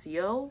guidance,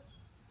 yo.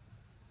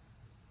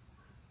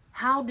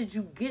 How did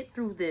you get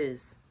through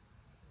this?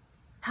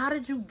 How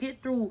did you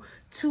get through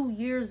 2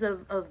 years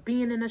of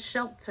being in a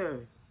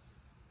shelter?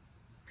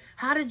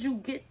 How did you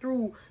get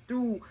through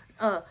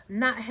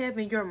not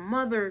having your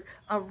mother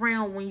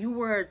around when you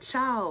were a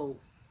child?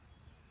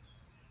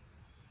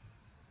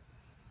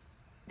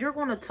 You're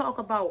going to talk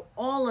about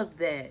all of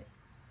that.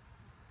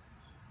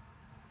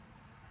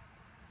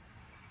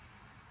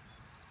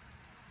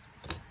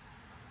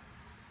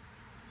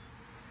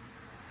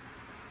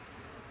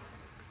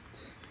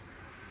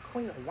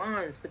 Queen of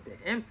Wands with the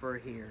Emperor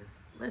here.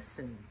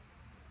 Listen.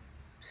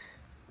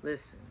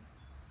 Listen.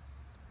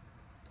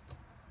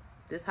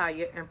 This is how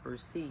your Emperor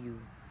see you.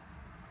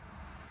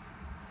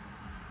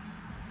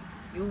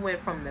 You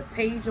went from the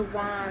Page of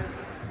Wands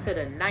to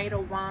the Knight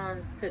of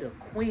Wands to the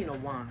Queen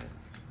of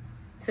Wands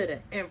to the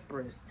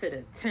Empress to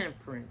the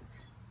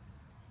Temperance.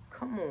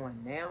 Come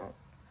on now.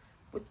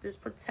 With this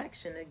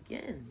protection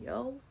again,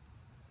 yo.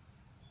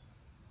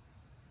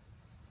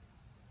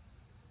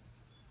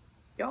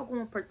 Y'all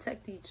gonna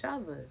protect each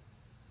other.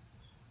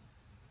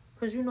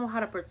 Because you know how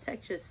to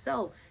protect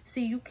yourself.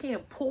 See, you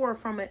can't pour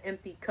from an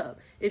empty cup.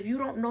 If you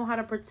don't know how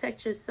to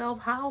protect yourself,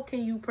 how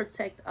can you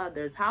protect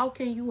others? How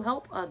can you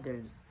help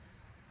others?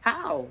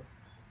 How?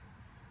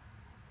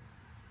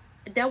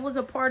 That was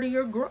a part of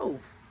your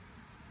growth.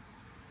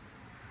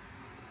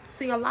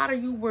 See, a lot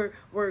of you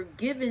were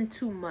given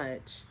too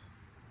much.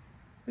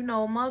 You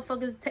know,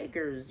 motherfuckers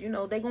takers. You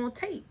know, they gonna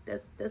take.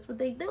 That's what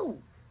they do.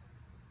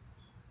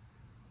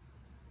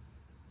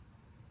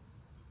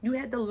 You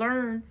had to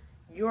learn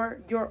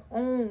your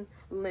own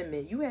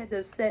limit. You had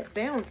to set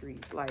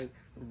boundaries. Like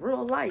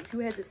real life, you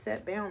had to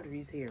set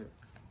boundaries here.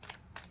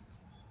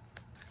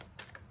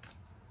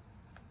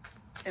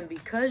 And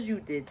because you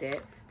did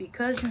that,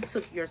 because you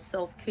took your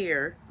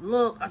self-care,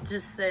 look, I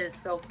just said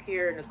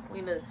self-care, and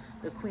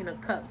the Queen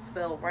of Cups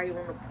fell right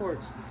on the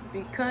porch.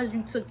 Because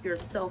you took your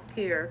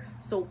self-care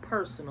so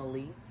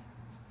personally,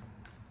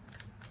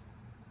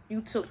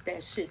 you took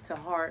that shit to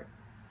heart,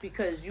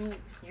 because you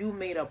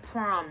made a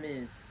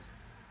promise.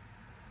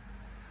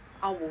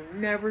 I will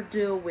never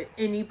deal with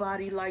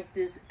anybody like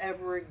this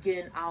ever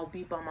again. I'll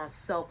be by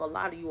myself. A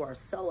lot of you are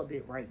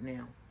celibate right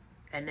now,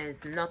 and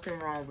there's nothing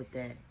wrong with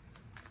that.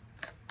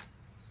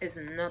 It's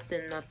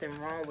nothing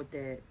wrong with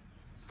that.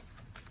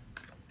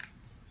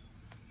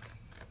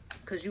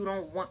 Because you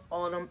don't want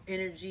all them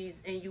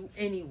energies in you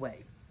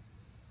anyway.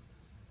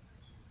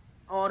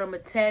 All them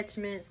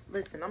attachments.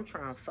 Listen, I'm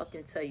trying to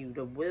fucking tell you,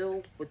 the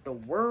will with the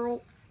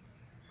world.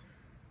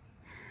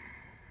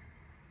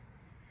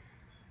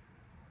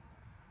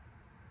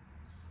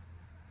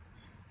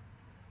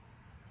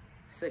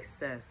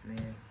 Success,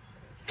 man.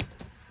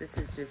 This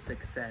is just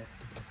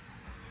success.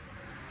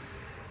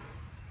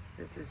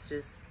 This is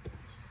just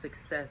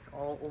success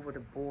all over the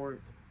board.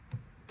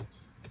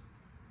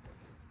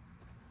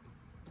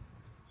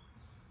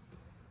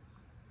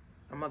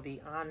 I'm gonna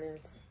be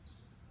honest.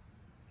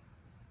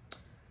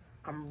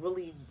 I'm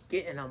really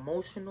getting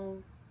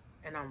emotional,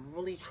 and I'm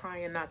really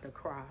trying not to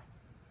cry.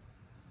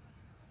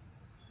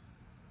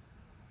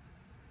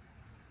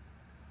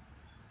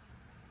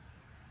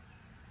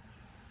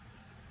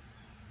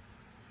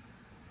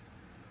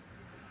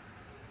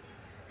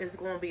 It's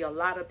going to be a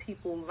lot of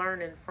people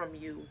learning from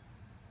you,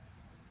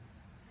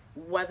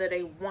 whether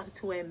they want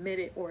to admit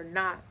it or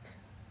not.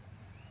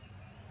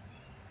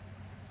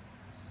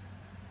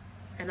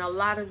 And a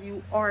lot of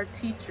you are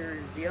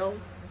teachers, yo.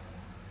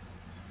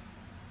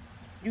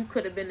 You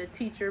could have been a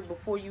teacher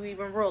before you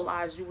even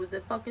realized you was a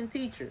fucking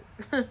teacher.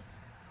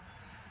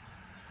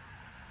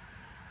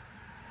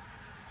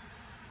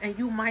 And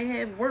you might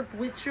have worked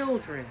with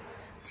children,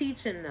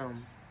 teaching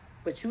them.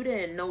 But you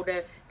didn't know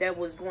that that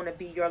was going to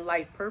be your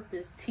life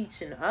purpose,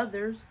 teaching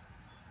others.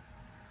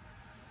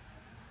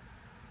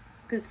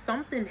 Because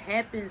something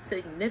happened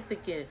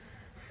significant.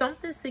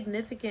 Something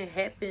significant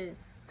happened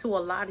to a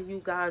lot of you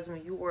guys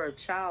when you were a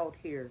child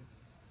here.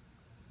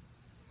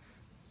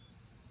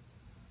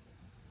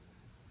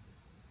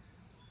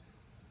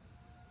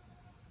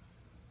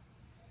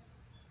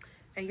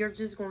 And you're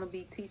just going to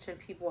be teaching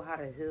people how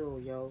to heal,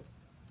 yo.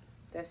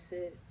 That's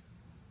it.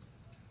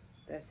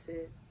 That's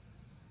it.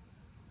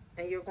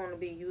 And you're going to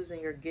be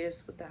using your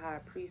gifts with the High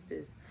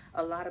Priestess.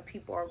 A lot of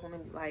people are going to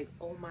be like,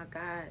 oh my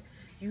God,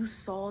 you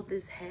saw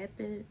this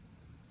happen?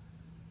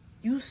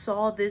 You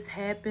saw this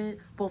happen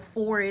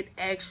before it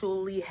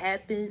actually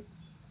happened?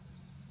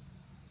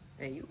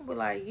 And you'll be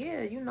like,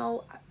 yeah, you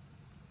know,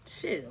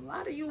 shit, a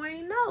lot of you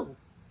ain't know.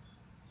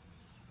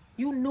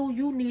 You knew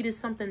you needed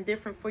something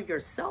different for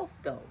yourself,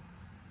 though.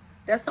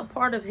 That's a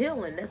part of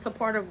healing. That's a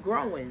part of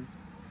growing.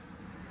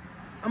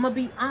 I'm going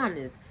to be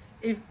honest.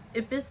 If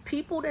it's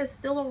people that's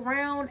still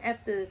around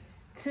after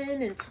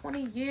 10 and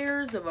 20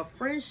 years of a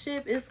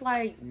friendship, it's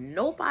like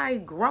nobody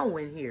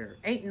growing here.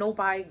 Ain't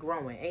nobody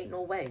growing. Ain't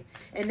no way.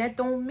 And that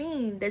don't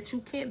mean that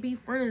you can't be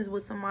friends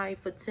with somebody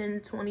for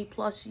 10, 20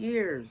 plus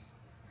years.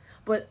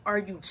 But are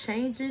you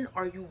changing?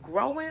 Are you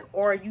growing?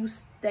 Or are you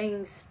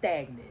staying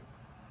stagnant?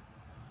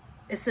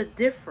 It's a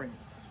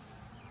difference.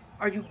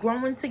 Are you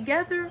growing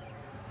together?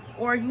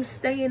 Or are you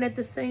staying at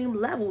the same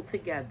level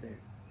together?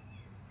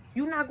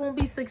 You're not going to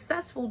be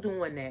successful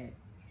doing that.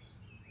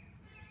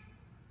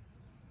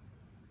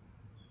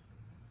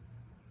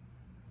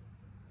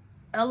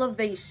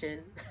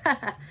 Elevation,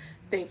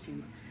 thank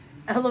you.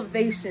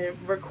 Elevation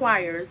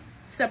requires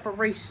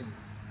separation.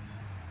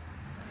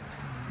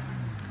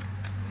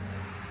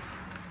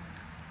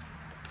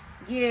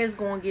 Yeah, it's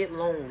going to get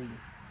lonely.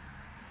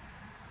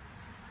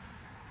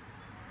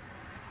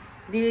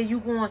 Yeah, you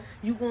going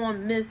to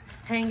miss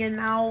hanging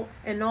out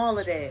and all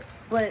of that.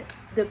 But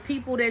the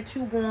people that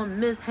you going to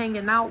miss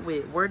hanging out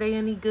with, were they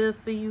any good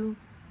for you?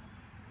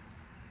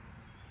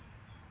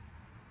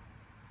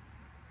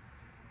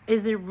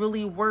 Is it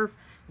really worth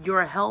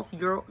your health,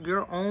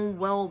 your own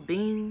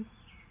well-being?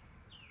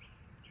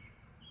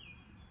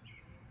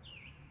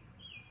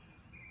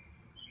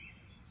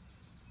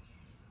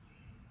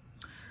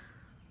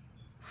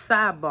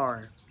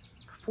 Sidebar,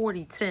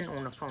 4010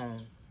 on the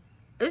phone.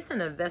 It's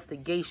an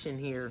investigation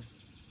here.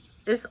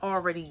 It's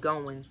already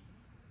going.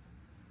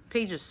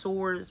 Page of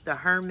Swords, the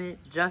Hermit,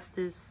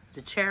 Justice,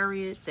 the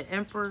Chariot, the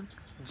Emperor,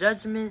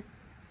 Judgment.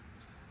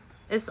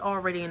 It's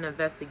already an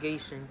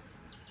investigation.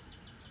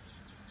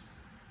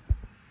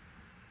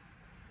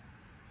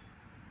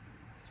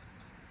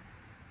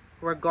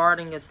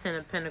 Regarding a 10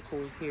 of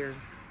Pentacles here.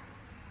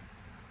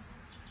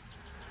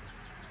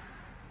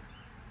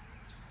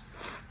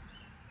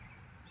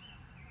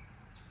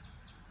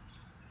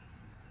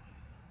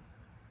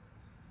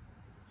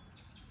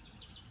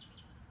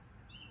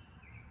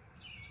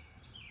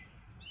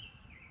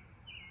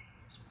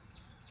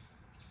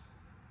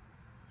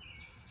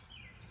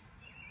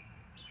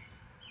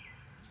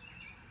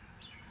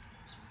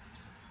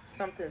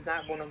 Something's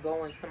not going to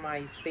go in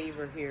somebody's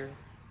favor here.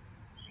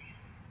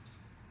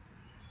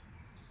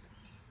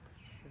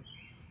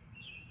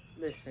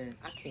 Listen,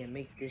 I can't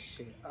make this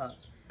shit up.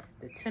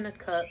 The 10 of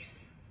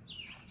Cups,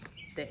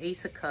 the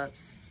Ace of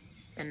Cups,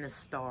 and the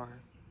Star.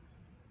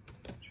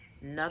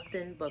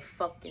 Nothing but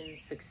fucking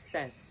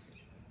success.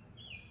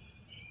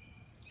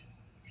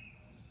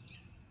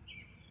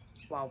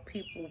 While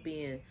people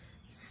being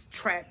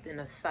trapped in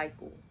a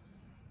cycle.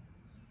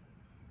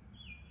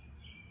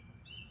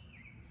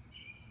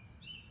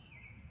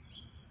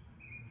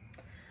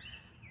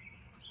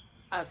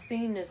 I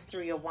seen this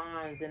 3 of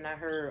Wands and I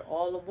heard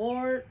all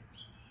aboard.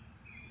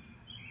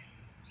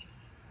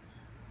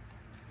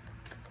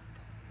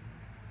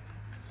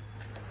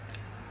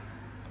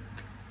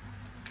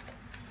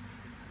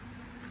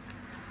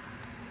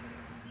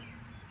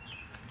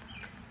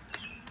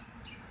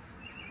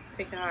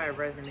 Take it how it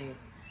resonates.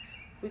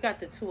 We got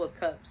the 2 of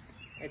Cups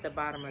at the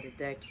bottom of the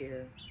deck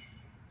here.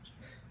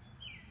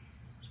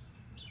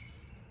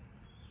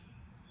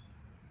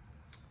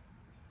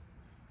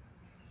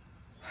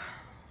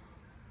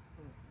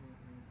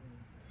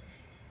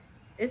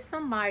 It's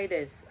somebody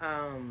that's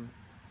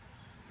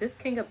this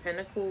King of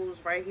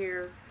Pentacles right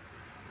here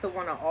could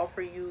want to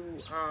offer you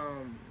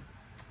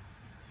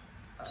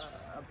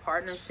a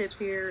partnership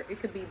here.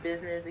 It could be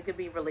business, it could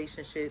be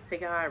relationship.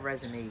 Take it how it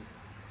resonates.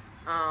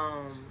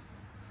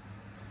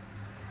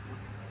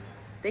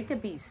 They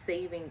could be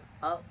saving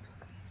up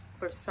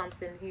for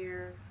something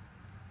here,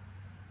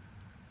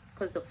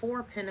 because the 4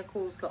 of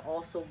Pentacles could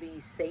also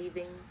be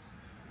saving.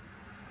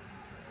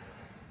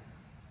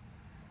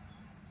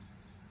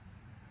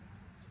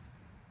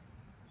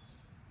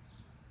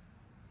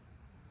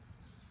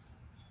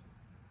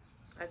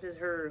 I just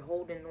heard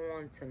holding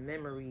on to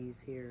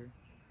memories here.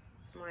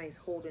 Somebody's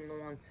holding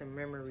on to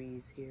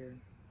memories here.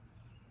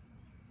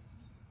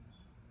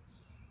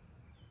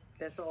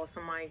 That's all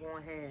somebody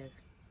gonna have.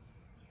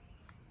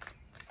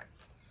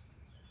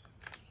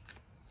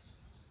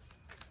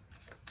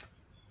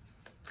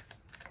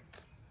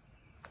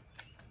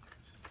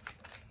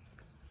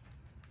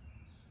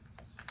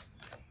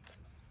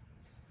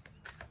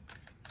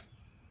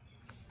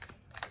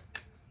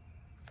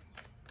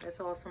 That's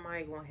all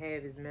somebody gonna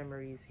have is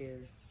memories here.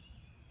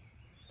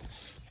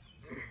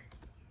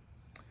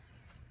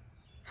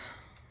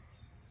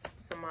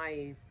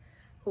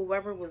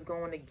 Whoever was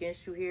going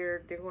against you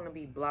here, they're going to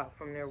be blocked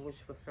from their wish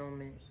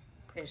fulfillment.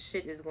 And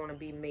shit is going to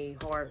be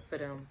made hard for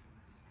them.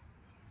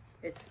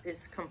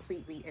 It's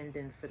completely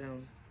ending for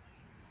them.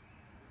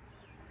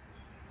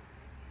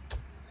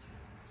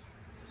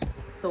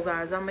 So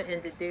guys, I'm going to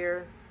end it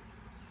there.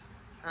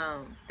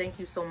 Thank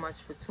you so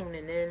much for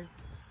tuning in.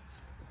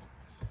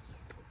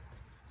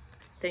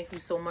 Thank you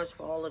so much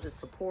for all of the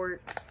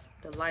support.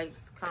 The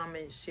likes,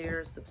 comments,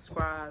 shares,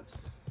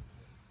 subscribes.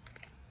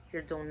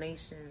 Your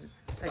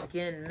donations.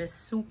 Again, Miss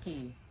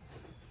Suki,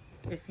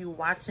 if you're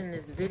watching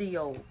this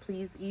video,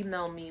 please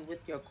email me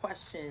with your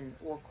question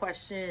or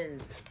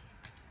questions.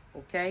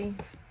 Okay?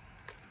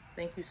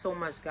 Thank you so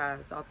much,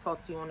 guys. I'll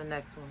talk to you on the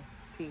next one.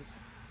 Peace.